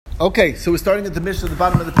Okay, so we're starting at the Mishnah at the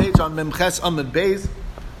bottom of the page on Memches Amud Beis.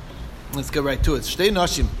 Let's get right to it. Shtei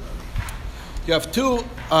Nashim. You have two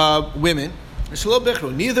women.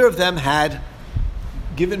 Neither of them had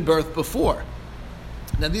given birth before.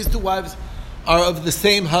 Now these two wives are of the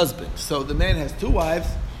same husband. So the man has two wives,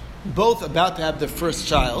 both about to have their first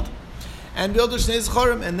child. And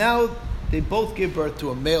now they both give birth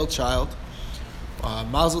to a male child.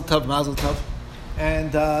 Mazel tov, mazel tov.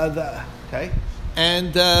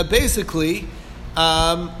 And basically,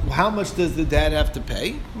 how much does the dad have to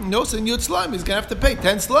pay? No, so Yud Slime, he's going to have to pay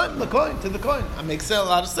 10 slime to the coin. It makes a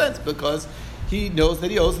lot of sense because he knows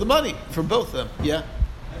that he owes the money for both of them. Yeah?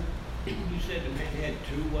 You said the man had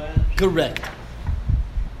two wives? Correct.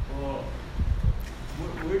 Well,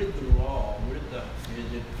 where did the law,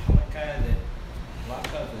 is it halakha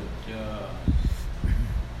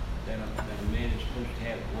that a man is supposed to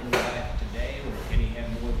have one wife today, or can he have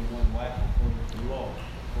more than one wife according to the law,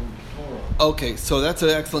 according to Torah? Okay, so that's an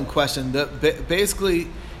excellent question. Basically,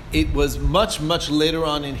 it was much, much later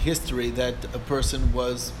on in history that a person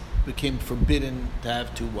became forbidden to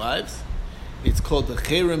have two wives. It's called the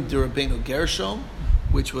Cherem de Rabbeinu Gershom,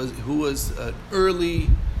 who was an early,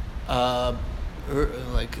 the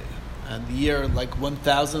year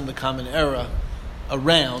 1000, the Common Era,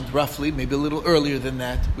 around roughly, maybe a little earlier than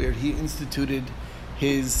that, where he instituted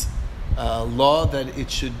his law that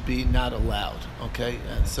it should be not allowed. Okay,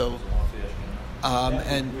 and so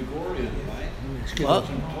and Gregorian, right? what?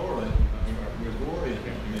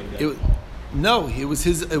 Gregorian. It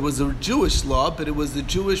was a Jewish law, but it was the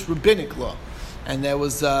Jewish rabbinic law, and that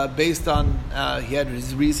was based on he had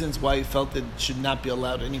his reasons why he felt that it should not be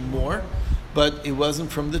allowed anymore. But it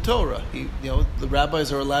wasn't from the Torah. The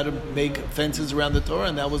rabbis are allowed to make fences around the Torah,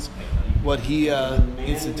 and that was what he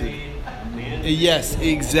instituted. Yes,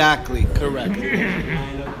 exactly, correct.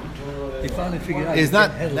 They finally figured out.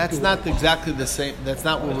 That's not exactly the same. That's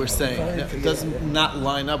not what we're saying. It doesn't not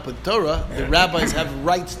line up with Torah. The rabbis have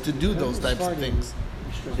rights to do those types of things.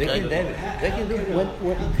 They can do what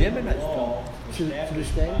Yemenite to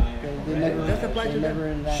this day. They never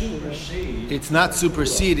enacted it. It's not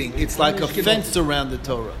superseding. It's like a fence around the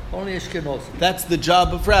Torah. Only Ashkenazim. That's the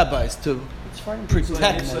job of rabbis, to protect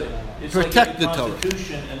the Torah.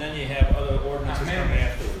 Constitution, and then you have other ordinances coming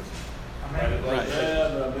afterwards. Right.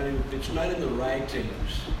 Yeah, but it's not in the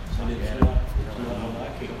writings. And it's not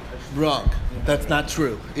halakhic. Wrong. That's not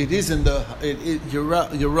true. It is in the.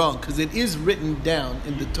 You're wrong, because it is written down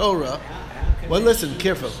in the Torah. Well, listen,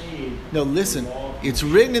 careful. No, listen. It's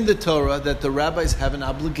written in the Torah that the rabbis have an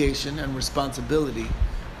obligation and responsibility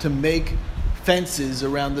to make fences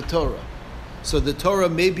around the Torah. So the Torah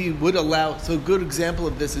maybe would allow. So a good example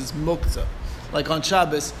of this is muktzah. Like on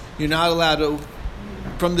Shabbos, you're not allowed to.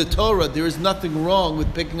 From the Torah, there is nothing wrong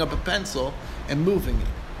with picking up a pencil and moving it.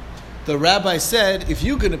 The rabbi said, if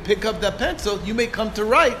you're going to pick up that pencil, you may come to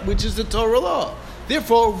write, which is the Torah law.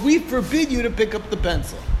 Therefore, we forbid you to pick up the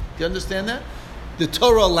pencil. Do you understand that? The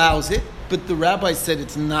Torah allows it, but the rabbi said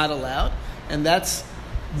it's not allowed, and that's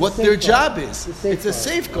what their job is. It's a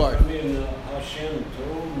safeguard. Hashem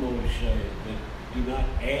told Moshe that do not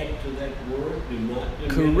add to that word, do not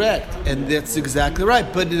diminish. Correct, and that's exactly right.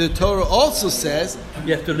 But the Torah also says,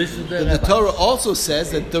 You have to listen to the Torah also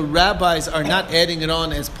says that the rabbis are not adding it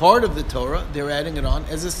on as part of the Torah; they're adding it on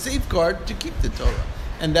as a safeguard to keep the Torah,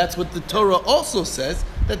 and that's what the Torah also says,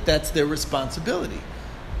 that's their responsibility.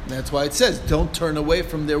 And that's why it says, don't turn away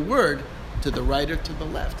from their word to the right or to the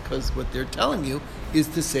left, because what they're telling you is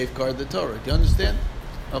to safeguard the Torah. Do you understand?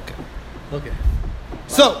 Okay.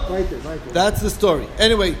 So, Right there. that's the story.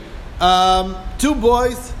 Anyway, two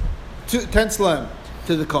boys, 10 slime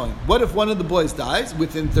to the coin. What if one of the boys dies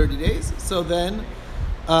within 30 days? So then,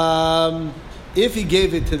 if he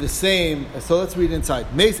gave it to the same, so let's read inside.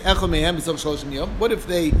 What if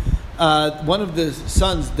one of the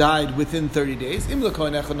sons died within 30 days?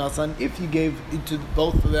 If you gave it to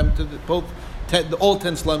both of them, all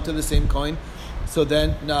 10 slime to the same coin, so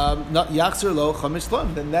then not Yaksir lo Chamish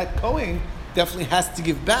slime. Then that Kohen definitely has to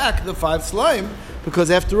give back the 5 slime,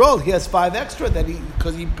 because after all he has 5 extra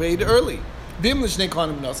because he paid early. And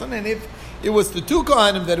if it was the 2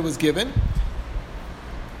 Kohanim that it was given,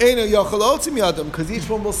 because each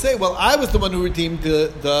one will say, well, I was the one who redeemed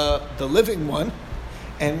the living one,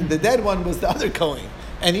 and the dead one was the other Kohen.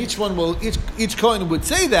 And each Kohen would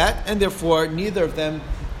say that, and therefore neither of them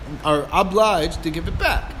are obliged to give it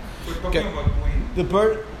back. We're talking about Queen. The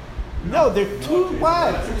bird. No, they're two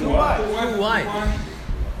wives. Two wives.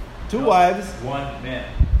 One man.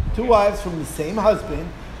 Two wives from the same husband.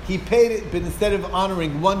 He paid it, but instead of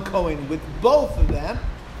honoring one Kohen with both of them,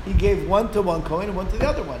 he gave one to one Kohen and one to the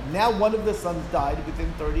other one. Now one of the sons died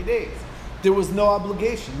within 30 days. There was no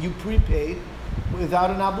obligation. You prepaid without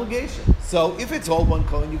an obligation. So if it's all one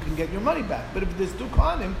Kohen, you can get your money back. But if there's two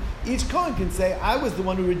Kohanim, each Kohen can say, I was the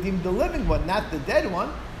one who redeemed the living one, not the dead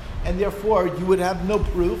one, and therefore you would have no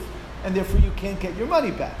proof, and therefore you can't get your money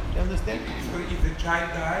back. You understand? So if the child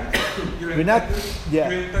dies, you're We're not- entitled yeah.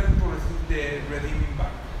 to receive the redeeming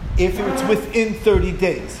back. If it's within 30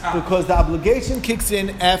 days, because the obligation kicks in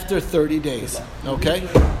after 30 days. Okay?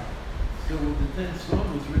 So the 10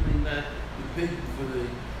 slum was really not the big for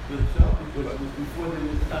the child because it was before there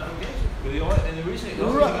was an obligation. Well, the only, and the reason it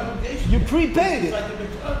Right. You prepaid It's it. like a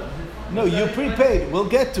betrothal. No, you prepaid. We'll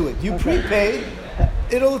get to it. You prepaid.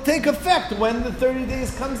 It'll take effect when the 30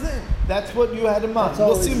 days comes in. That's what you had in mind. That's We'll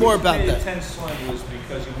always- see more about the that. 10 slime was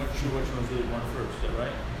because you weren't sure which one was really one first, is that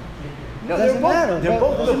right? No, Doesn't matter. They're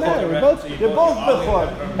both Doesn't matter. Bechor. They're both- They're both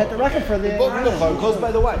Bechor. Had the record for the. Both Bechor. Goes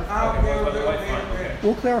by the wife. Okay.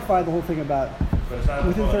 We'll clarify the whole thing about But it's not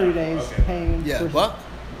within 30 days Okay. paying. Yeah. versus- What?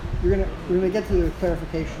 We're gonna get to the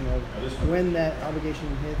clarification this of one. when that obligation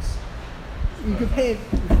hits. You can pay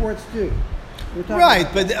it before it's due. We're talking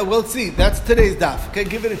Right, about- but we'll see. That's today's daf. Okay,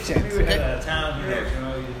 give it a chance. Maybe we had Okay? a town, who knows, you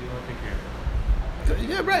want to take care of it.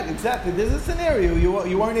 Yeah, right. Exactly. There's a scenario you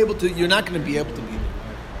weren't able to. You're not going to be able to be there.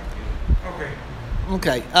 Okay.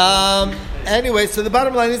 Okay. Anyway, so the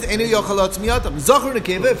bottom line is Enu Yochalot Miyatam. Zocher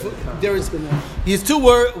Nekeva, if there is his two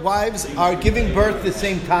wives are giving birth at the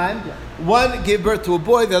same time. One gave birth to a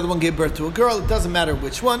boy, the other one gave birth to a girl. It doesn't matter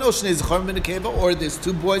which one. Oshnei Zocher Nekeva, or there's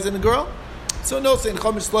two boys and a girl. So no saying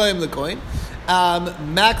Chomesh Shloim Lekoin.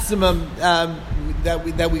 Maximum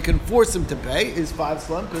that we can force him to pay is 5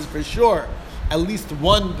 slum, because for sure at least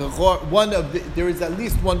one bechor, there is at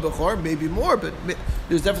least one bechor, maybe more, but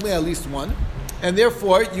there's definitely at least one. And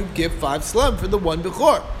therefore, you give 5 slum for the one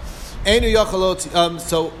bechor. If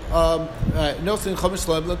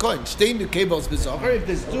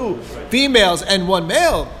there's 2 females and 1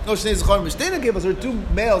 male, or 2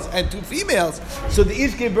 males and 2 females, so they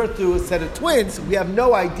each gave birth to a set of twins. We have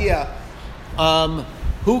no idea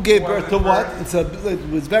who gave birth to what. It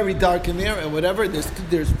was very dark in there, and whatever.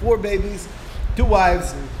 There's 4 babies, 2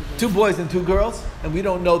 wives, 2 boys and 2 girls, and we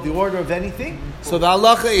don't know the order of anything. So the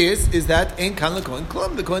halacha is that ain't kan lekohen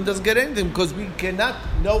klum. The kohen doesn't get anything because we cannot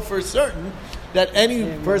know for certain that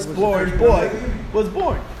any firstborn boy was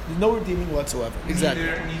born. There's no redeeming whatsoever. Exactly.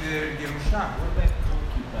 Neither Yerusha.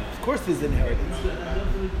 Of course, there's inheritance.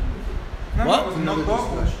 No, What? no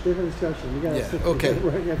double. Different discussion. You gotta Yeah, stick okay. to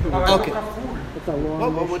it. You have to- Okay. It's a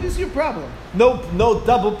long. What mission. is your problem? No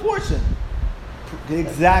double portion.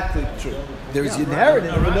 Exactly true. There's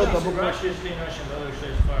inheritance, but no double portion. Rush is the other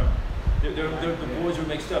Sheikh's farm. The boys were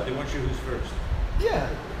mixed up. They weren't sure who's first. Yeah.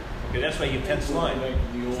 Okay, that's why you have 10 slime.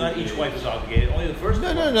 It's not each wife is obligated. Only the first No.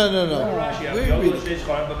 one. Rashi, We Yogo read it. Sheikh's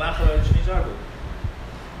farm, but Machla Sheikh's Arba.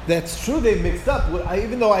 That's true. They mixed up.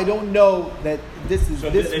 Even though I don't know that this is So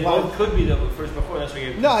this they wife. both could be the first before. That's why you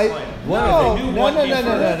have 10 No, slime.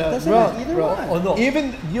 Doesn't matter. Either one. Oh, no.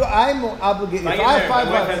 Even you, I'm obligated. If I If get I have married, my 5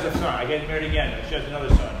 wife wives, has a son. I get married again. She has another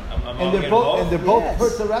son. I'm and obligated they're both Yes. per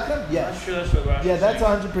terechem, I'm yes. sure that's what Rashi Yeah, is that's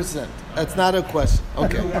saying. 100%. That's not a question.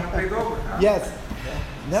 Okay. Yes.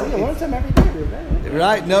 No, See, I learn something every day. Dude.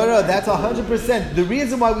 right. No. That's 100%. The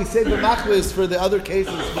reason why we say the machla is for the other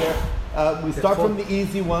cases where we start from the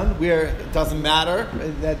easy one, where it doesn't matter,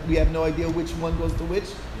 that we have no idea which one goes to which.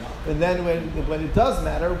 And then when it does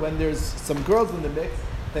matter, when there's some girls in the mix,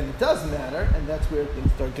 then it does matter, and that's where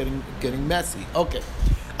things start getting messy. Okay.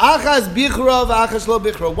 Achaz bichra v'achaz lo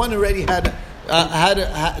bichra. One already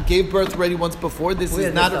gave birth already once before. This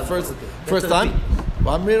is not a first time.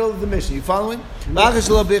 Well, I'm middle of the mission. You following? Achaz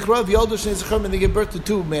lo bichra v'yoldu shnei zechrim, and they give birth to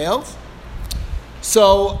 2 males.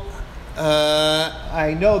 So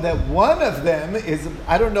I know that one of them is.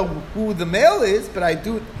 I don't know who the male is, but I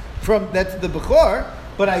do. That's the bechor.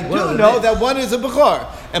 But I do know that one is a bechor.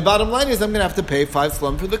 And bottom line is, I'm going to have to pay 5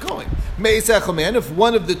 slum for the kohen. Me'isach, if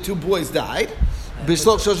one of the 2 boys died,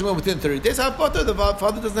 within 30 days, the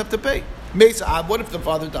father doesn't have to pay. What if the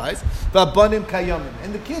father dies?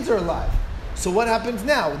 And the kids are alive. So what happens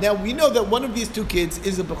now? Now we know that one of these 2 kids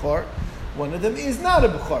is a bechor, one of them is not a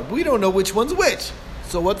bechor. We don't know which one's which.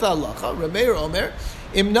 So what's the halacha? Rameir Omer,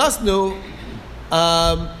 Im nasnu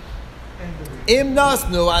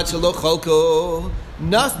ad shelo cholko.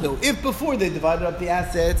 Nasnu. If before they divided up the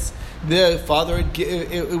assets, the father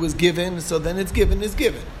it was given, so then it's given.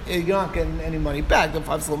 You're not getting any money back. The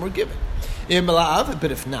 5 slum were given.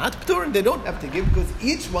 But if not, they don't have to give because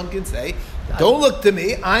each one can say, "Don't look to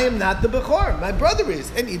me. I am not the bechor. My brother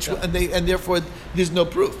is," and therefore there's no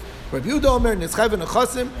proof. Rav Yehuda Omer Nitzchayv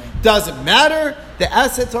v'Nechasim Doesn't matter. The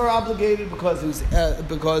assets are obligated because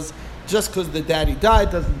just because the daddy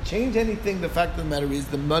died doesn't change anything. The fact of the matter is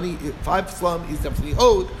the money, 5 slum, is definitely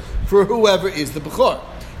owed for whoever is the bechor.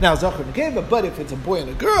 Now, Zachar Nekeva, but if it's a boy and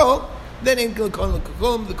a girl, then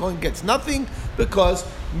the Kohen gets nothing because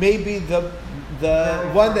maybe the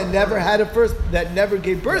one that never had that never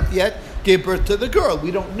gave birth yet, gave birth to the girl.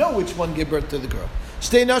 We don't know which one gave birth to the girl.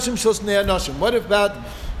 Shtei nashim shel shnei nashim. What about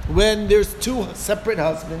when there's 2 separate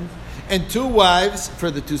husbands and 2 wives for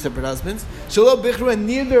the 2 separate husbands? Shelo bichru, and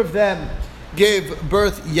neither of them gave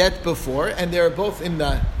birth yet before, and they're both in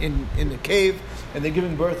the cave, and they're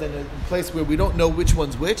giving birth in a place where we don't know which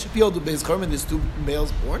one's which. If you hold the Beis Karm and there's 2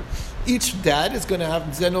 males born, each dad is going to have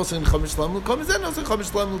zenos and chomesh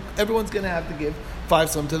shlam. Everyone's going to have to give 5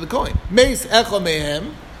 slum to the Kohen. Meis echo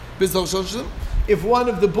mehem b'zol shloshim. If one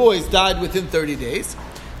of the boys died within 30 days,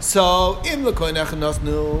 so im l'kohen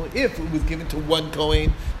echanasnu, if it was given to one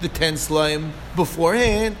Kohen the 10 slime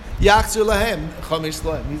beforehand, yachzir lahem chomesh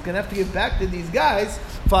slime. He's going to have to give back to these guys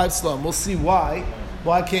 5 slime. We'll see why.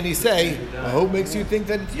 Why can't he say, who makes you think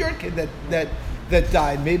that it's your kid that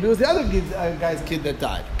died? Maybe it was the other guy's kid that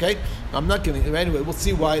died. Okay? I'm not giving it. Anyway, we'll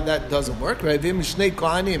see why that doesn't work. Right? If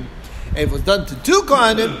it was done to 2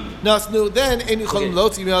 kohanim, nasnu, then any cholim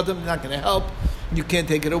lotzi me'adam, not going to help. You can't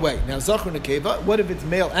take it away. Now, Zachar Nekeva, what if it's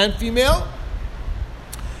male and female?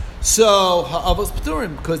 So, ha'avos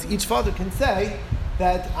p'turim, because each father can say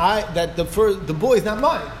that the boy is not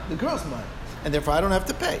mine, the girl's mine, and therefore I don't have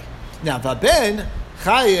to pay. Now, vaben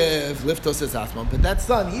chayev liftos es asman, but that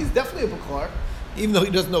son, he's definitely a bechor, even though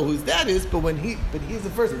he doesn't know who his dad is. But he's the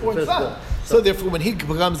firstborn son. So therefore, when he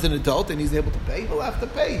becomes an adult and he's able to pay, he'll have to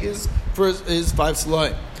pay his 5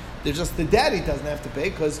 slime. They're just the daddy doesn't have to pay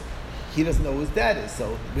because he doesn't know who his dad is.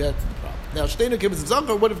 So that's the problem. Now, shteinu kibbutz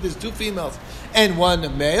zachar. What if there's 2 females and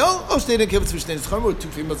 1 male? Oh, shteinu kibbutz v'shteinu zachar, or 2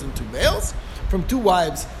 females and 2 males from 2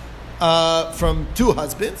 wives, from 2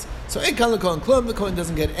 husbands. So ein kan l'kohen klum. The Kohen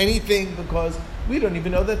doesn't get anything because we don't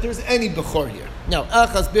even know that there's any bechor here. Now,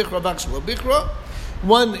 achas bichra b'achshelo bichra.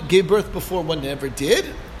 One gave birth before, one never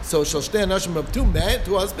did. So shel shtei anashim of 2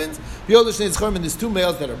 husbands. V'yol shnei zcharim, and there's 2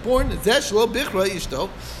 males that are born. Zeh shelo bichra ishto.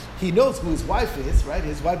 He knows who his wife is, right?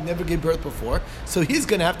 His wife never gave birth before, so he's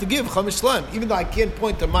going to have to give chomesh shlam. Even though I can't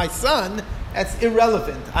point to my son, that's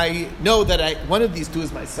irrelevant. I know that one of these 2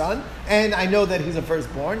 is my son, and I know that he's a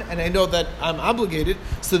firstborn, and I know that I'm obligated,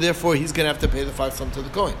 so therefore he's going to have to pay the 5 slum to the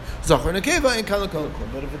Kohen. Zachar nekeva and kal l'kohen.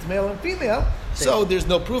 But if it's male and female, so there's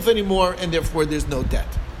no proof anymore, and therefore there's no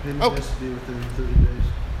debt. Payment Okay. has to be within 30 days.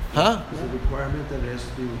 Huh? There's a requirement that it has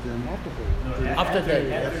to be within After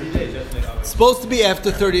 30 days. It's supposed to be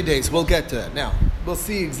after 30 days. We'll get to that. Now, we'll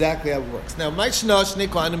see exactly how it works. Now, when there's 2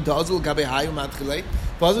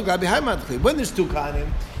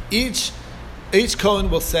 kohanim, each Kohen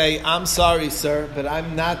will say, I'm sorry, sir, but I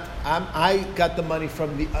got the money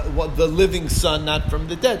from the living son, not from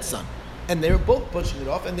the dead son. And they're both pushing it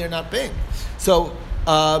off, and they're not paying. So,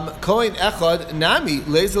 Kohen echad nami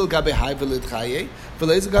lezel gabe hay velid chaye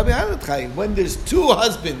velezel gabe hay velid chaye. When there's 2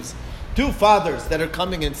 husbands, 2 fathers that are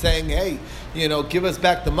coming and saying, "Hey, give us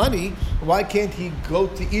back the money," why can't he go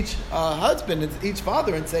to each husband and each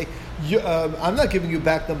father and say, "I'm not giving you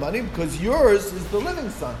back the money because yours is the living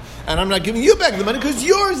son, and I'm not giving you back the money because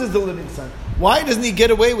yours is the living son"? Why doesn't he get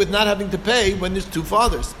away with not having to pay when there's 2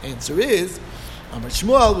 fathers? Answer is, Amar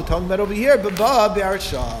Shmuel, we're talking about over here, Baba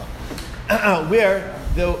Be'arsha. Where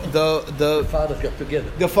the fathers got together.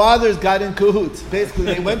 The fathers got in cahoots. Basically,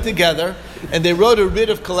 they went together and they wrote a writ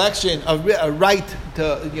of collection, a right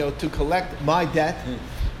to collect my debt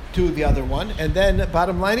to the other one. And then,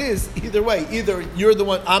 bottom line is, either way, either you're the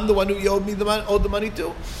one, I'm the one who you owed the money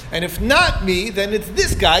to, and if not me, then it's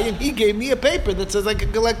this guy, and he gave me a paper that says I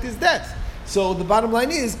can collect his debts. So the bottom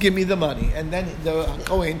line is, give me the money, and then the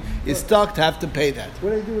Kohen is stuck to have to pay that. What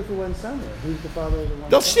do they do with the one son there? Who's the father of the one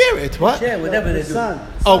They'll son? share it. What? Yeah, whatever they The do. son.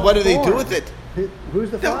 Oh, what do they do Born. with it?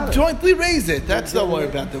 Who's the They'll father? jointly raise it. That's not worry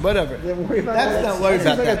about that. Whatever. They're worried about That's that. not worried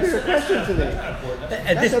about That's that. a bigger question to me.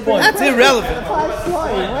 At this a big point, That's question. irrelevant. 5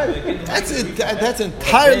 slime. What? That's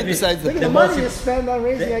entirely Maybe. besides Look the at the The money most you spend on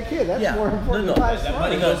raising a kid. That's Yeah. more important No, than no. 5 That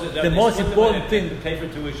money slime. goes. The most important thing thing- pay for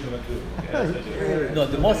tuition of a 2. Yeah, that's what it is. no,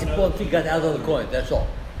 the most important thing got out of the coin. That's all.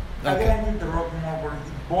 I Okay. won't interrupt more, but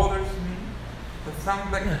it bothers me. That sounds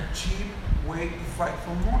like a cheap way to fight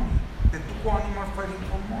for money. The 2 kohanim are fighting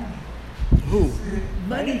for money. Who?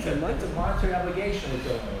 Money. It's a monetary obligation we're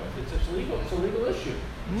dealing with. It's a legal issue.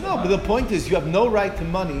 No, but the point is, you have no right to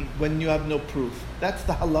money when you have no proof. That's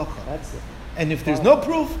the halacha. That's it. And if there's no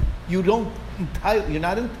proof, you're not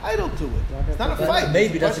entitled to it. It's not a fight.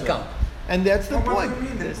 Maybe It's a doesn't question. count. And that's the What do point. you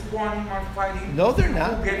mean? The two Kohanim are fighting. No, they're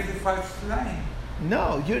not. Who gets the 5 slime?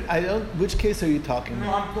 No, I don't. Which case are you talking No,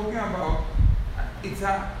 about? I'm talking about. It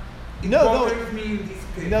No, bothers me in this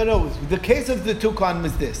case. No. The case of the two Kohanim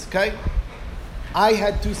is this. Okay, I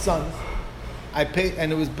had 2 sons. I paid,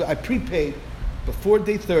 and I prepaid before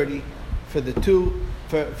day 30 for the two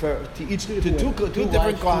to each to two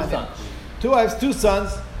different Kohanim. 2 wives, 2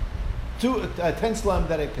 sons, 10 slime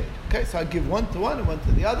that I paid. Okay, so I give one to one and one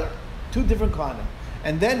to the other, 2 different Kohanim.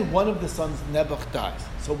 And then one of the sons, Nebuch, dies.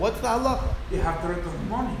 So what's the halacha? You have to return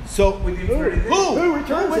money. So Within 30 days. who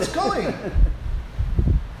returns which it? coin?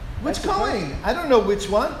 Which That's the coin? question. I don't know which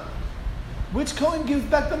one. Which coin gives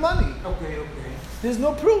back the money? Okay. There's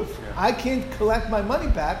no proof. I can't collect my money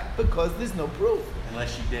back because there's no proof.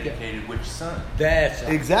 Unless you dedicated which son. That's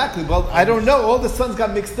Exactly. Well, I don't know. All the sons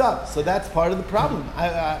got mixed up, so that's part of the problem.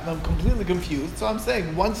 I'm completely confused. So I'm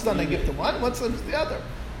saying one son I give to one son to the other.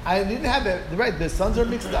 I didn't have it right. The sons are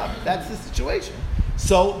mixed up. That's the situation.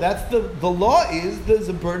 So that's the law is there's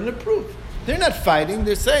a burden of proof. They're not fighting.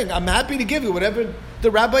 They're saying I'm happy to give you whatever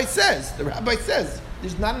the rabbi says. The rabbi says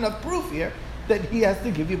there's not enough proof here that he has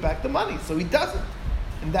to give you back the money, so he doesn't,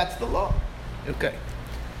 and that's the law. Okay.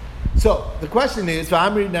 So the question is,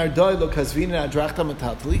 doesn't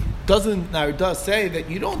Narda say that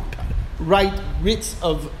you don't write writs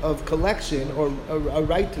of collection or a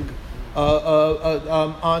right to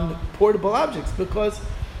on portable objects? Because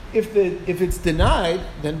if it's denied,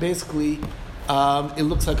 then basically it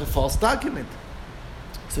looks like a false document.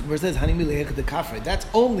 So the verse says, that's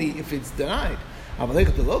only if it's denied. Over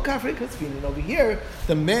here,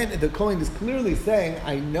 the Kohen is clearly saying,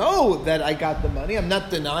 I know that I got the money. I'm not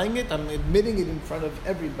denying it. I'm admitting it in front of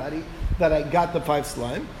everybody that I got the 5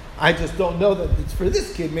 slime. I just don't know that it's for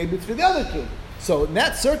this kid. Maybe it's for the other kid. So in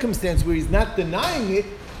that circumstance where he's not denying it,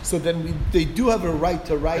 so then they do have a right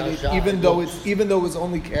to write it, even though it was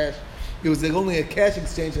only cash. It was only a cash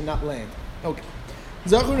exchange and not land. Okay.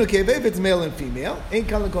 If it's male and female,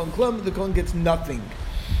 the Kohen gets nothing.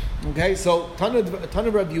 Okay, so ton of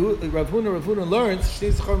Rav Huna learns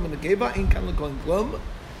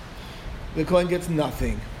the Kohen gets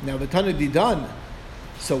nothing. Now the Tana Didan.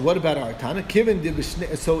 So what about our Tana?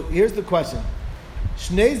 So here's the question: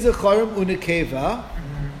 Shnei zecharim unekeva.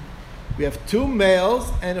 We have 2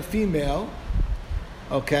 males and a female.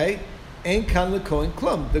 Okay, ein kan lekohen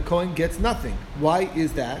klum. The Kohen gets nothing. Why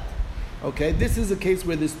is that? Okay, this is a case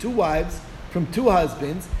where there's 2 wives from 2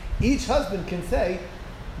 husbands. Each husband can say,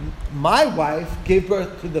 my wife gave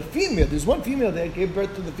birth to the female. There's one female that gave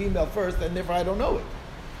birth to the female first, and therefore I don't know it.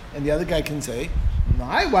 And the other guy can say,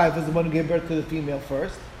 my wife is the one who gave birth to the female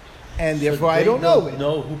first, and therefore I don't know it.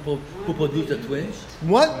 Know who produced the twins?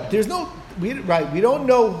 There's no. We don't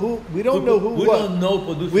know who. We don't know who. We don't know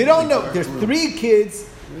produced. We don't know. There's 3 kids,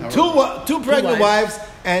 two pregnant wives,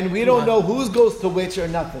 and we don't know whose goes to which or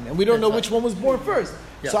nothing, and we don't know which one was born first.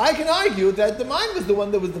 Yeah. So I can argue that mine was the one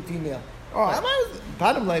that was the female.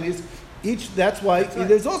 Bottom line is, that's why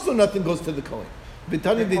there's also nothing goes to the Kohen. The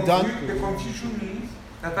confusion is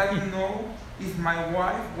that I don't know if my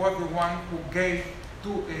wife was the one who gave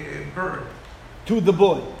to birth to the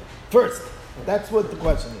boy first. That's what the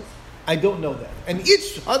question is. I don't know that, and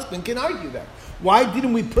each husband can argue that. Why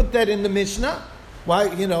didn't we put that in the Mishnah? Why,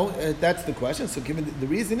 that's the question. So, given the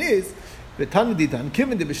reason is, if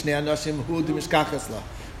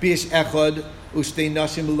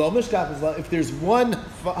there's one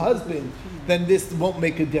husband, then this won't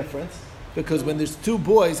make a difference, because when there's 2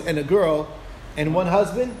 boys and a girl and one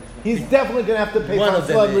husband, he's definitely going to have to pay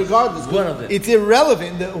for regardless. One of them. It's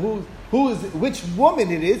irrelevant which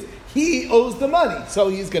woman it is. He owes the money, so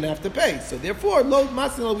he's going to have to pay. So therefore,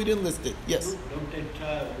 we didn't list it. Yes. Don't that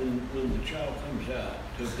child, when the child comes out,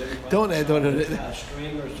 don't.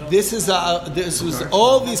 This was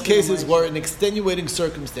all these cases were an extenuating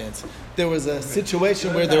circumstance. There was a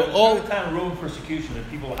situation where they're all time room persecution and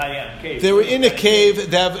people hiding out in caves. They were in a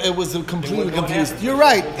cave. It was completely confused. You're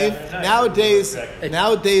right. Nowadays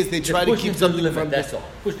they try to keep something from. That's all.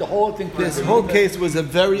 Push the whole thing. This whole case was a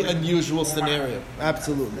very unusual scenario.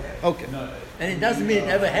 Absolutely. Okay. And it doesn't mean it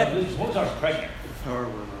ever happened. One's already pregnant.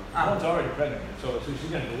 One's already pregnant, so she's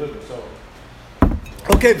going to deliver. So.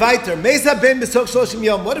 Okay, weiter. Mesa ben besok 30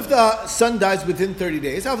 yom. What if the son dies within 30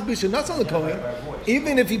 days? Not on the Kohen.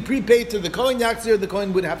 Even if he prepaid to the Kohen Yakzir, the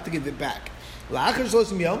Kohen would have to give it back.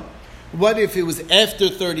 What if it was after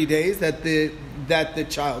 30 days that the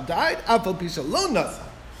child died?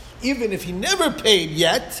 Even if he never paid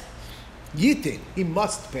yet, yitin, he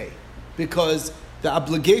must pay. Because the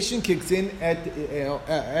obligation kicks in at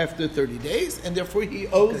after 30 days, and therefore he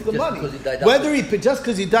owes the just money. because he died Whether he just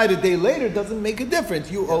because he died a day later doesn't make a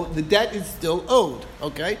difference. You owe the debt is still owed.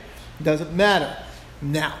 Okay, doesn't matter.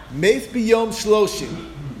 Now, Meis B'Yom Shloshim.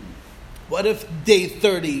 What if day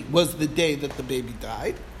 30 was the day that the baby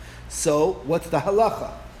died? So what's the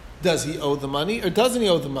halacha? Does he owe the money or doesn't he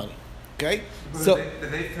owe the money? Okay, Because so the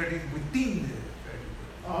day 30 is within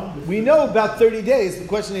the 30 days. we know about 30 days. The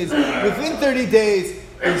question is, within 30 days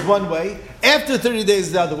is one way. After 30 days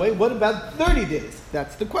is the other way. What about 30 days?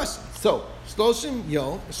 That's the question. So, Shloshim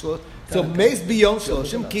Yom, so Meis B'Yom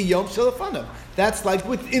Shloshim Ki Yom Shalafanav. That's like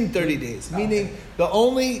within 30 days. Meaning, the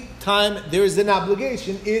only time there is an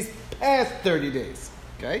obligation is past 30 days.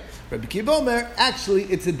 Okay? Rabbi Kiva Omer, actually,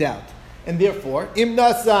 it's a doubt. And therefore, Im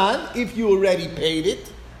Nasan, if you already paid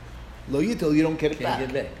it, Lo Yitel, you don't get it back.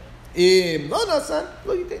 Can't get back. Lo Nasan,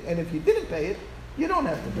 Lo Yitel. And if you didn't pay it, you don't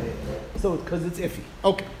have to pay it. So, because it's iffy.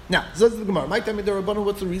 Okay. Now, so this is the Gemara. My time, the Rabbanon,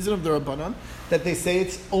 what's the reason of the Rabbanon? That they say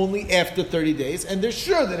it's only after 30 days, and they're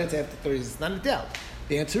sure that it's after 30 days. It's not a doubt.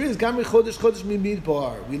 The answer is, Gamri Chodesh Chodesh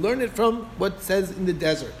Mimidbar. We learn it from what it says in the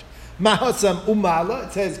desert. Mahasam Umala.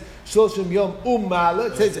 It says, Shloshim Yom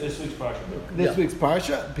Umala. It says, This week's parsha. this week's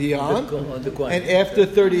parsha, beyond, On the and after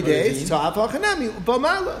 30 days,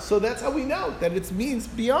 so that's how we know that it means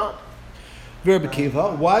beyond. Rabbi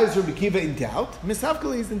Kiva, why is Rabbi Kiva in doubt?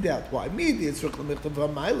 Mishavkali is in doubt. Why? The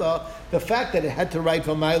fact that it had to write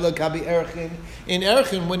Vamayla Kabi Erchin. In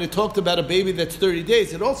Erchin, when it talked about a baby that's 30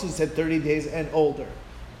 days, it also said 30 days and older.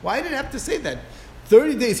 Why did it have to say that?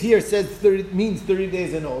 30 days here says 30, means 30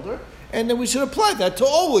 days and older. And then we should apply that to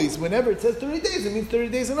always. Whenever it says 30 days, it means 30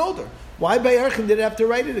 days and older. Why by Erchin did it have to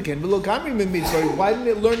write it again? Why didn't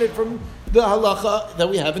it learn it from the halacha that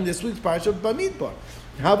we have in this week's parsha of Bamidbar?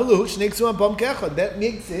 That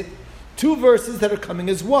makes it two verses that are coming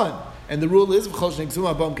as one. And the rule is,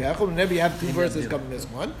 whenever you have two verses coming as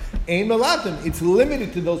one, it's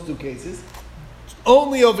limited to those two cases.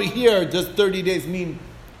 Only over here does 30 days mean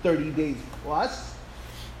 30 days plus.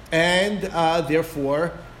 And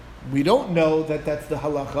therefore, we don't know that that's the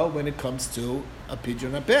halacha when it comes to a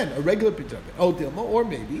pidyon aben, a regular pidyon aben. Oh, Dilma, or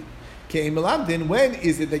maybe, then when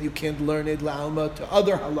is it that you can't learn it la'alma to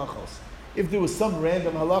other halachos? If there was some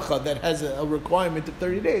random halacha that has a requirement of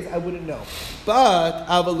 30 days, I wouldn't know. But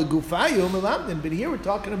but here we're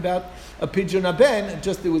talking about a pidyon aben.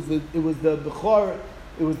 Just it was the bechorim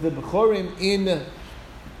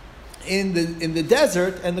in the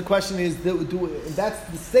desert, and the question is, that's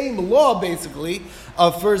the same law basically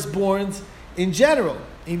of firstborns in general,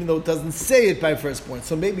 even though it doesn't say it by firstborn.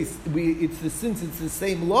 So maybe since it's the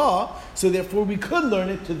same law, so therefore we could learn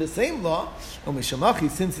it to the same law.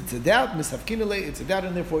 Since it's a doubt, it's a doubt,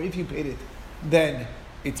 and therefore if you paid it, then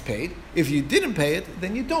it's paid. If you didn't pay it,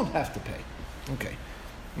 then you don't have to pay. Okay.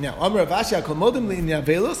 Now,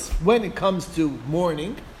 when it comes to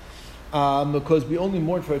mourning, because we only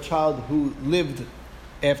mourn for a child who lived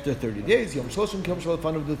after 30 days. Yom Shloshim Yom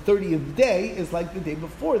Shalafan of the 30th day is like the day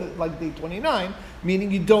before, like day 29,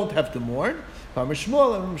 meaning you don't have to mourn.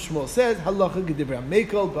 Shmuel says, Halacha Gedivra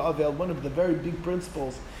Mekel Ba'avel, one of the very big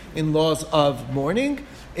principles in laws of mourning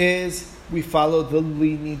is we follow the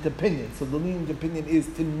lenient opinion. So the lenient opinion is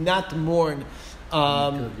to not mourn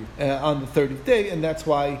on the 30th day, and that's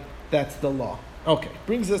why that's the law. Okay,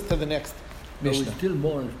 brings us to the next Mishnah. We still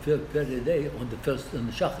mourn on the 30th day on the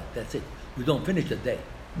shachat. That's it. We don't finish the day.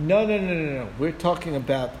 No. We're talking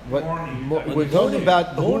about what Morning. we're talking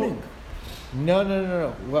about. Morning.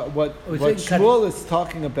 No. What Shmuel is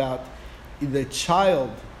talking about, the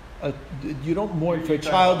child. You don't mourn for a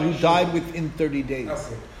child who died within 30 days.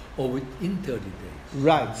 Okay. Or within 30 days.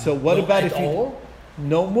 Right. So what No, about at if you? all?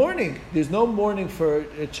 No mourning. There's no mourning for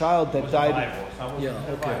a child that died. Yeah,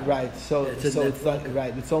 okay. Right. So It's a it's like nefel.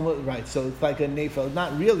 right. It's almost right. So it's like a nefel,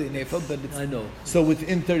 not really a nefel, but it's. I know. So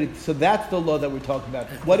within 30. So that's the law that we're talking about.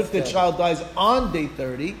 What if the child dies on day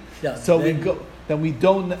 30? Yeah, So we then- go. Then we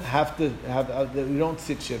don't have to have. We don't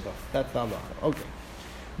sit shiva. That's the halacha. Okay.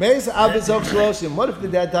 Meis Abizov Shloshim. What if the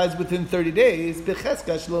dad dies within 30 days?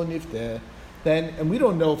 Becheska shlo nifteh. Then, and we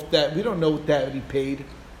don't know if that he paid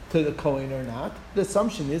to the Kohen or not. The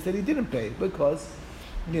assumption is that he didn't pay because,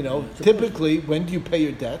 typically when do you pay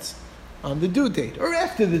your debts? On the due date or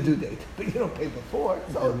after the due date, but you don't pay before.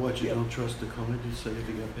 So, And what, you don't trust the Kohen to say if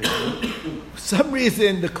he got paid? for some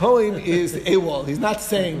reason the Kohen is AWOL. He's not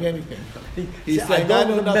saying anything. He's saying, I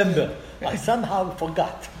don't know nothing." remember. I somehow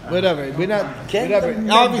forgot. Whatever. We're not. Can't Whatever.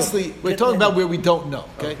 remember. Obviously, we're Can't talking about remember. where we don't know.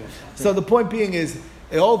 Okay. So the point being is,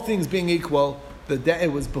 all things being equal,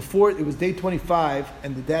 it was day 25,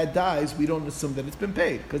 and the dad dies. We don't assume that it's been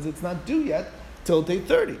paid because it's not due yet till day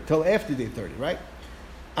 30, till after day 30, right?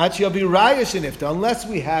 unless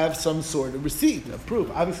we have some sort of receipt, of proof.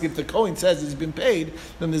 Obviously, if the Kohen says he's been paid,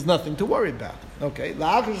 then there's nothing to worry about. Okay,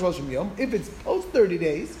 if it's post 30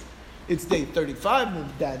 days, it's day 35 and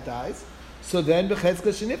the dad dies, so then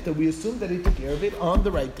we assume that he took care of it on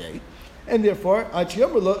the right day, and therefore, until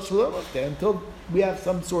we have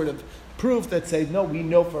some sort of proof that says, no, we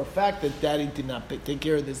know for a fact that daddy did not take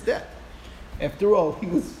care of this debt. After all, he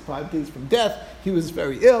was 5 days from death. He was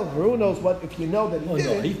very ill. Who knows what? If you know that he did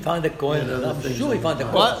it. He found the coin. I'm sure he found the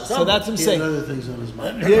coin. What? So that's what I'm saying. Other things on his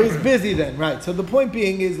mind. He's busy then, right? So the point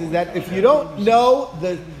being is that if you don't know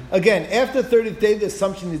again, after 30th day, the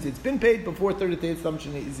assumption is it's been paid. Before 30th day, the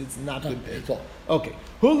assumption is it's not been paid. Okay.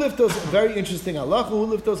 Who liftos? Very interesting. Allah. Who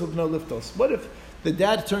liftos of no liftos? What if the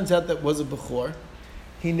dad turns out that was a bechor?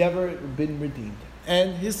 He never been redeemed,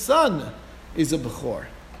 and his son is a bechor.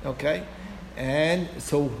 Okay. And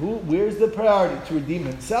so where's the priority? To redeem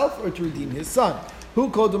himself or to redeem his son? Who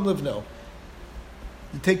called him livno?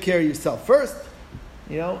 You take care of yourself first,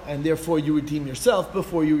 and therefore you redeem yourself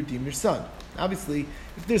before you redeem your son. Obviously,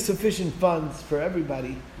 if there's sufficient funds for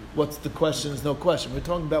everybody, what's the question? There's no question. We're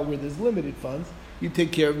talking about where there's limited funds. You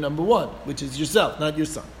take care of number one, which is yourself, not your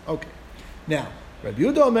son. Okay. Now, Rabbi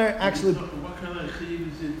Yehuda Omer actually... What kind of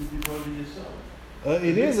chiyuv is it to be voting yourself?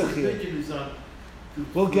 It is a chiyuv.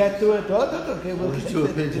 We'll get to it. Okay, we'll get to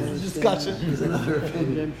it. Discussion.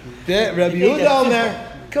 Rabbi Yehuda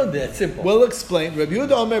Omer. That's simple. We'll explain. Rabbi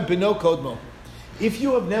Yehuda Omer beno kodmo. If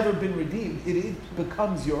you have never been redeemed, it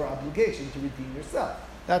becomes your obligation to redeem yourself.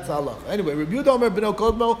 That's Allah. Anyway, Rabbi Yehuda Omer beno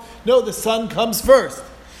kodmo. No, the son comes first,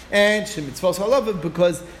 and shemitzvos halav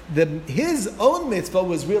because his own mitzvah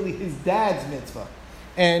was really his dad's mitzvah.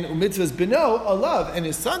 And mitzvah is beno, alav, and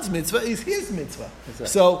his son's mitzvah is his mitzvah. Right.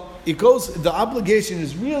 So it goes. The obligation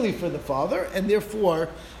is really for the father, and therefore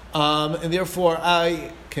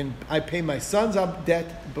I pay my son's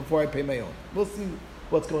debt before I pay my own. We'll see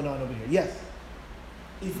what's going on over here. Yes.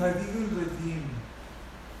 If I didn't redeem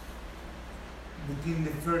within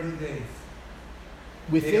the 30 days,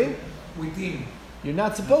 within, you're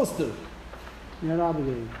not supposed to. You're not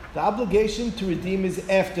obligated. The obligation to redeem is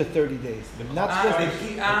after 30 days. The Not supposed to.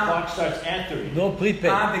 The clock starts at 30 days. No prepaid.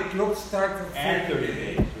 The clock starts At 30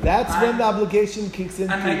 days. That's when the obligation kicks in.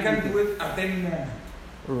 And I can do it at any moment.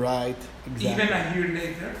 Right, exactly. Even a year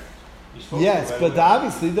later. Yes, but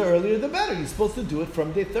obviously the earlier the better. You're supposed to do it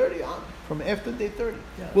from day 30 on, from after day 30.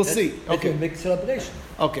 Yeah, we'll see. Okay, big celebration.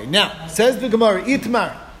 Okay, now says the Gemara,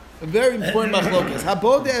 Itmar, a very important machlokas.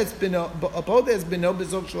 Habod has been no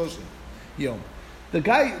bezok shloshim yom. The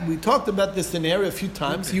guy, we talked about this scenario a few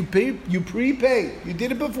times. You prepay. You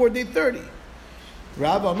did it before day 30.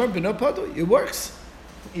 Rav Amar b'no padu. It works,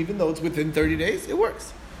 even though it's within 30 days. It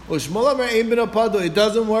works. Shmuel Amar ein b'no padu. It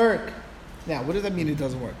doesn't work. Now, what does that mean? It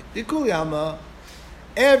doesn't work. Dikuliyama.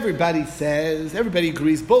 Everybody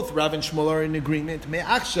agrees. Both Rav and Shmuel are in agreement.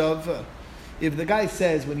 Me'achshav. If the guy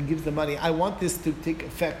says when he gives the money, I want this to take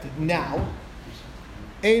effect now.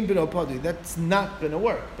 Ein b'no padu. That's not going to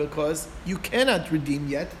work because you cannot redeem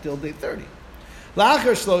yet till day 30.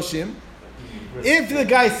 La'achar shloshim. If the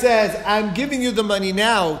guy says, I'm giving you the money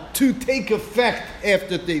now to take effect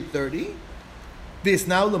after day 30, this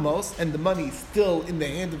now lamos, and the money is still in the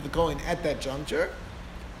hand of the Kohen at that juncture,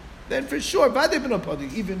 then for sure, even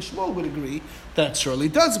Shmuel would agree that surely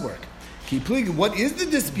does work. What is the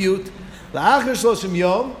dispute? La'achar shloshim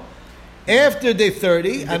yom. After day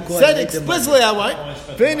 30, and said explicitly, I want,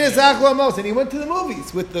 and he went to the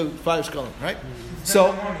movies with the 5 shkolim, right?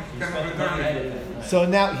 So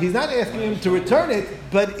now he's not asking him to return it,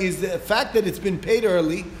 but is the fact that it's been paid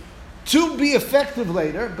early to be effective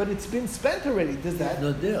later, but it's been spent already. Does that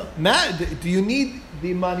matter? Do you need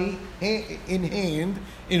the money in hand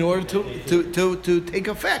in order to take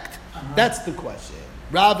effect? That's the question.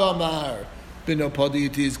 Rav Amar b'no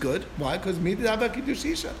padu is good. Why? Because midava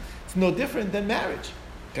kiddushisha. It's no different than marriage.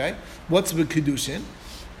 Okay? What's the kiddushin?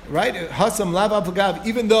 Right? Hasam lav avagav.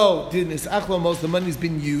 Even though dinis achlomos, the money's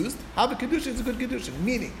been used. Hava kiddushin is a good kiddushin.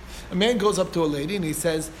 Meaning, a man goes up to a lady and he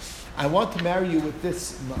says, "I want to marry you with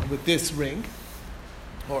this ring,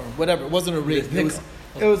 or whatever." It wasn't a ring.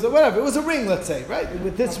 It was whatever. It was a ring. Let's say, right?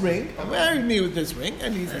 With this ring, marry me with this ring,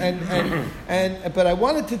 and but I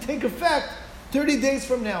want it to take effect 30 days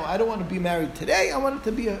from now. I don't want to be married today. I want it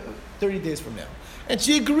to be 30 days from now. And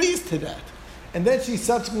she agrees to that. And then she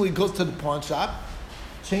subsequently goes to the pawn shop,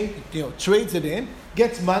 trades it in,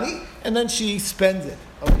 gets money, and then she spends it.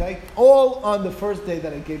 Okay? All on the first day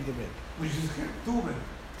that I gave the ring. Which is ketubah.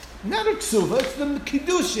 Not a ksuva, it's the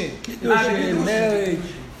kiddushin. Kiddushin, marriage.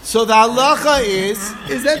 So the halacha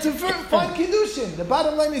is that's a fine kiddushin. The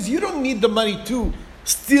bottom line is you don't need the money to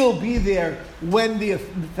still be there when the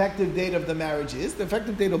effective date of the marriage is. The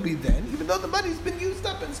effective date will be then, even though the money's been used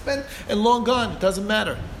up and spent and long gone. It doesn't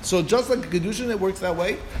matter. So just like Kedushin, it works that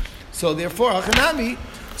way. So therefore, Hachanami,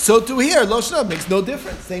 so to here, Lo Shna, makes no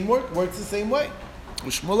difference. Same works the same way.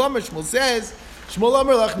 Shmuel says, Shmuel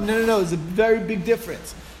Amar Lach, no, there's a very big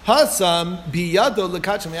difference. Hasam biyado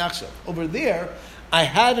lekacham yachshav. Over there, I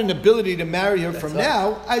had an ability to marry her from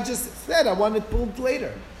now. I just said I want it pulled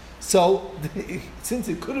later. So, since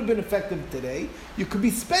it could have been effective today, you could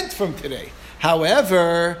be spent from today.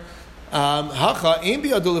 However, the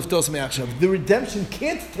redemption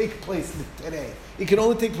can't take place today. It can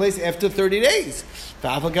only take place after 30 days.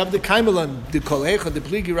 Even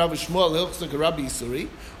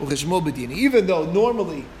though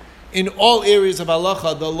normally in all areas of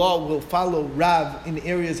halacha the law will follow Rav in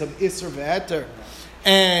areas of Isser ve'eter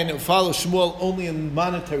and follow Shmuel only in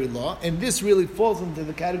monetary law, and this really falls into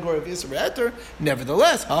the category of Isser ve'eter.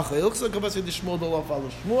 Nevertheless, the law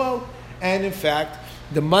follows Shmuel, and in fact,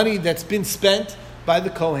 the money that's been spent by the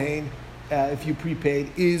Kohen, if you prepaid,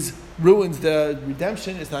 ruins the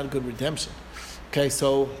redemption. It's not a good redemption. Okay,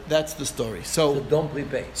 so that's the story. So don't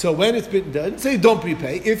prepay. So when it's been done, say don't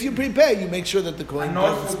prepay. If you prepay, you make sure that the Kohen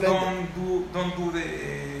doesn't spend it.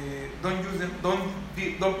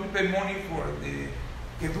 Don't prepay money for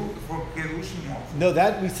Kedushin also. No,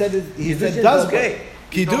 that we said he said does work.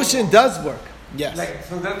 Kiddushin does work. Yes.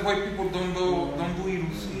 So that's why people don't do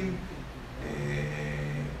Irusin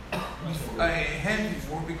hand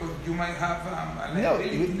before, because you might have a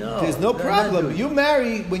liability. No, there's no problem. You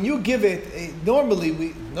marry when you give it.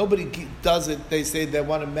 Normally, nobody does it. They say they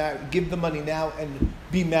want to give the money now and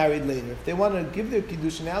be married later. If they want to give their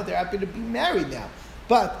kiddushin now, they're happy to be married now.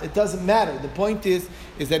 But it doesn't matter. The point is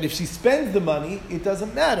that if she spends the money, it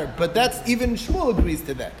doesn't matter. But that's even Shmuel agrees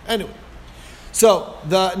to that. Anyway, so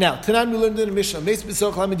now Tanan we learned in the Mishnah.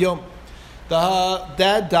 The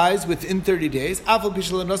dad dies within 30 days. Even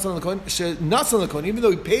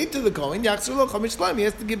though he paid to the Kohen, he has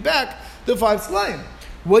to give back the 5 slayim.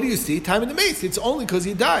 What do you see? Time in the mace. It's only because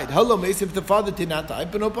he died. Hello, mace. If the father did not die,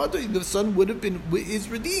 the son is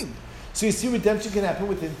redeemed. So you see, redemption can happen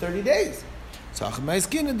within 30 days. So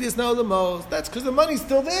that's because the money's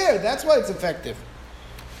still there. That's why it's effective.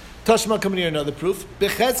 Tashma coming here, another proof.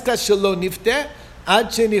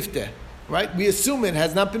 Right? We assume it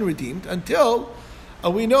has not been redeemed until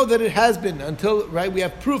we know that it has been. We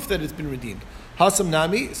have proof that it's been redeemed. Hasam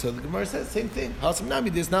Nami, so the Gemara says same thing. Hasam Nami,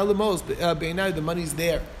 there's now Lemos, Beinai, the money's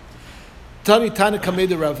there. Tana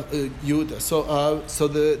Kameda Rav Yehuda. So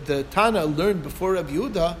the Tana learned before Rav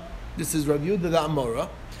Yehuda. This is Rav Yehuda the Amora.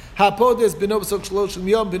 Hapodes bino shloshim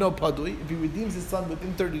yom bino padui. If he redeems his son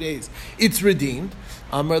within 30 days, it's redeemed.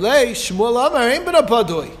 Amarle Shmuel Amar ain't bino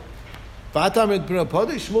padui.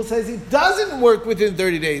 Shmuel says it doesn't work within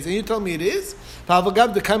 30 days, and you tell me it is. In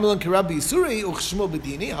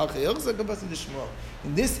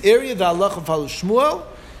this area, the halacha follows Shmuel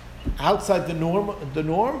outside the norm,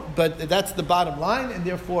 but that's the bottom line, and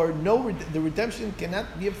therefore the redemption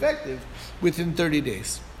cannot be effective within 30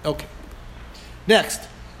 days. Okay. Next,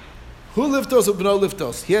 who liftos or b'no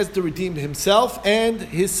liftos? He has to redeem himself and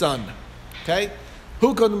his son. Okay.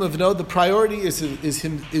 Who kodem lifno? The priority is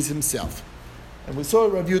himself. And we saw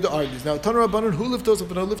Rav Yehuda argues. Now, Tana Rabbanan, who liftos or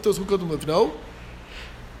b'no liftos? Who kodem lifno?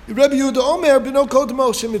 Rabbi Yehuda Omer b'no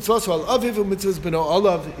kodemo shem mitzvah so aviv mitzvahs b'no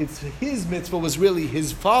olav. It's his mitzvah was really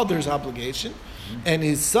his father's obligation, and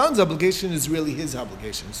his son's obligation is really his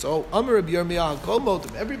obligation. So Amar Rabbi Yirmiyah kol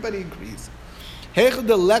motim. Everybody agrees. Heichad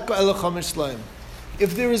leko el chamesh slayim.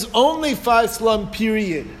 If there is only 5 slum,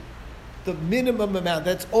 period, the minimum amount,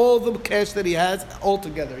 that's all the cash that he has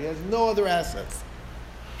altogether. He has no other assets.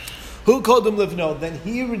 Who called him livno? Then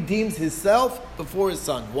he redeems himself before his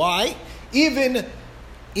son. Why? Even Rabbi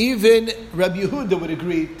Yehuda would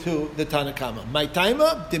agree to the Tanakama. My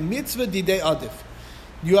taima, the mitzvah didei adif.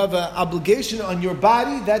 You have an obligation on your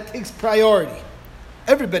body that takes priority.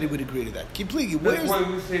 Everybody would agree to that. Kipligi, that's why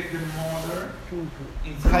we say the mother.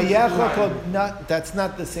 That's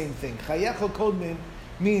not the same thing. Chayecha kol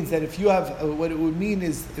means that if you have, what it would mean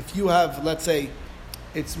is if you have, let's say,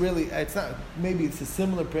 it's a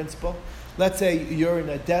similar principle. Let's say you're in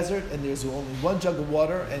a desert and there's only 1 jug of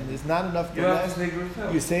water and there's not enough for rest.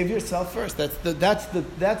 You save yourself first. That's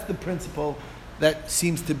the principle that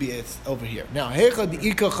seems to be it over here. Now,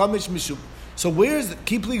 so where's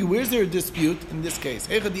there a dispute in this case?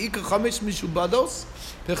 I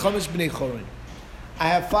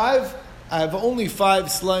have only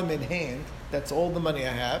 5 slime in hand. That's all the money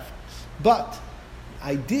I have. But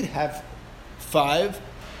I did have 5,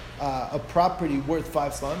 a property worth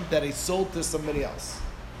 5 slime that I sold to somebody else.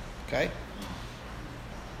 Okay?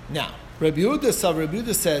 Now, Rabbi Yehuda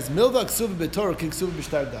says, Milva ksuv b'Torah kiksuv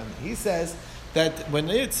b'shtar dami. He says that when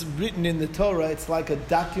it's written in the Torah, it's like a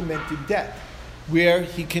documented debt, where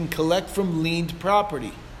he can collect from liened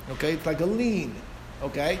property. Okay, it's like a lien.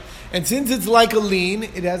 Okay, and since it's like a lien,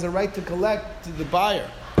 it has a right to collect to the buyer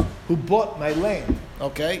who bought my land.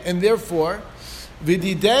 Okay, and therefore,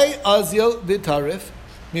 vididei azil v'tarif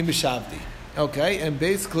mimishavdi. Okay, and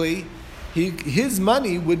basically, his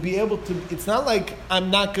money would be able to. It's not like I'm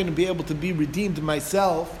not going to be able to be redeemed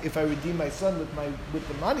myself if I redeem my son with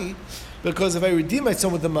the money, because if I redeem my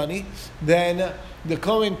son with the money, then the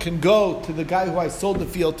Kohen can go to the guy who I sold the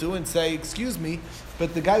field to and say, "Excuse me,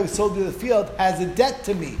 but the guy who sold you the field has a debt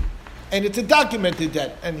to me, and it's a documented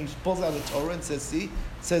debt." And he pulls out a Torah and says, "See, it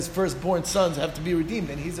says firstborn sons have to be redeemed,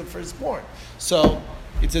 and he's a firstborn, so."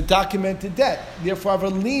 It's a documented debt. Therefore, I have a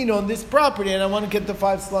lien on this property, and I want to get the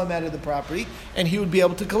 5 slum out of the property, and he would be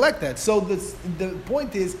able to collect that. So the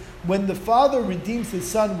point is, when the father redeems his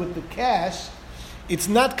son with the cash, it's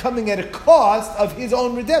not coming at a cost of his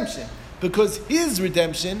own redemption, because his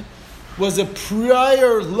redemption was a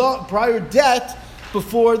prior debt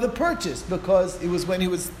before the purchase, because it was when he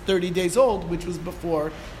was 30 days old, which was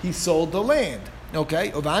before he sold the land.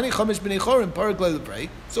 Okay? So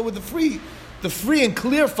with the free and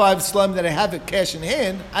clear 5 slum that I have at cash in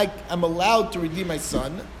hand, I'm allowed to redeem my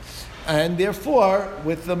son, and therefore,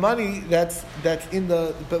 with the money that's in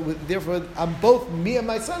the, therefore, both me and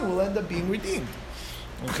my son will end up being redeemed.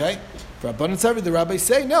 Okay, for abundance of the rabbis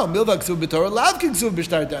say no. Milva ksuv b'Torah, lav ksuv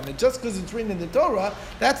b'shtar dami. Just because it's written in the Torah,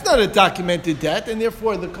 that's not a documented debt, and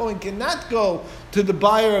therefore the Kohen cannot go to the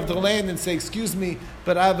buyer of the land and say, "Excuse me,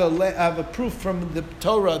 but I have a proof from the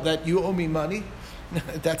Torah that you owe me money."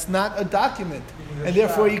 That's not a document, and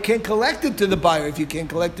therefore you can't collect it to the buyer. If you can't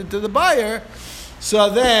collect it to the buyer, so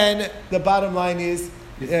then the bottom line is,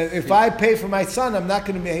 if I pay for my son, I'm not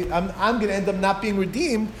going to be. I'm going to end up not being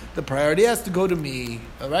redeemed. The priority has to go to me.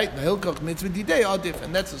 All right, and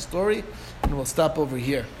that's the story, and we'll stop over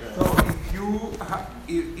here. So if you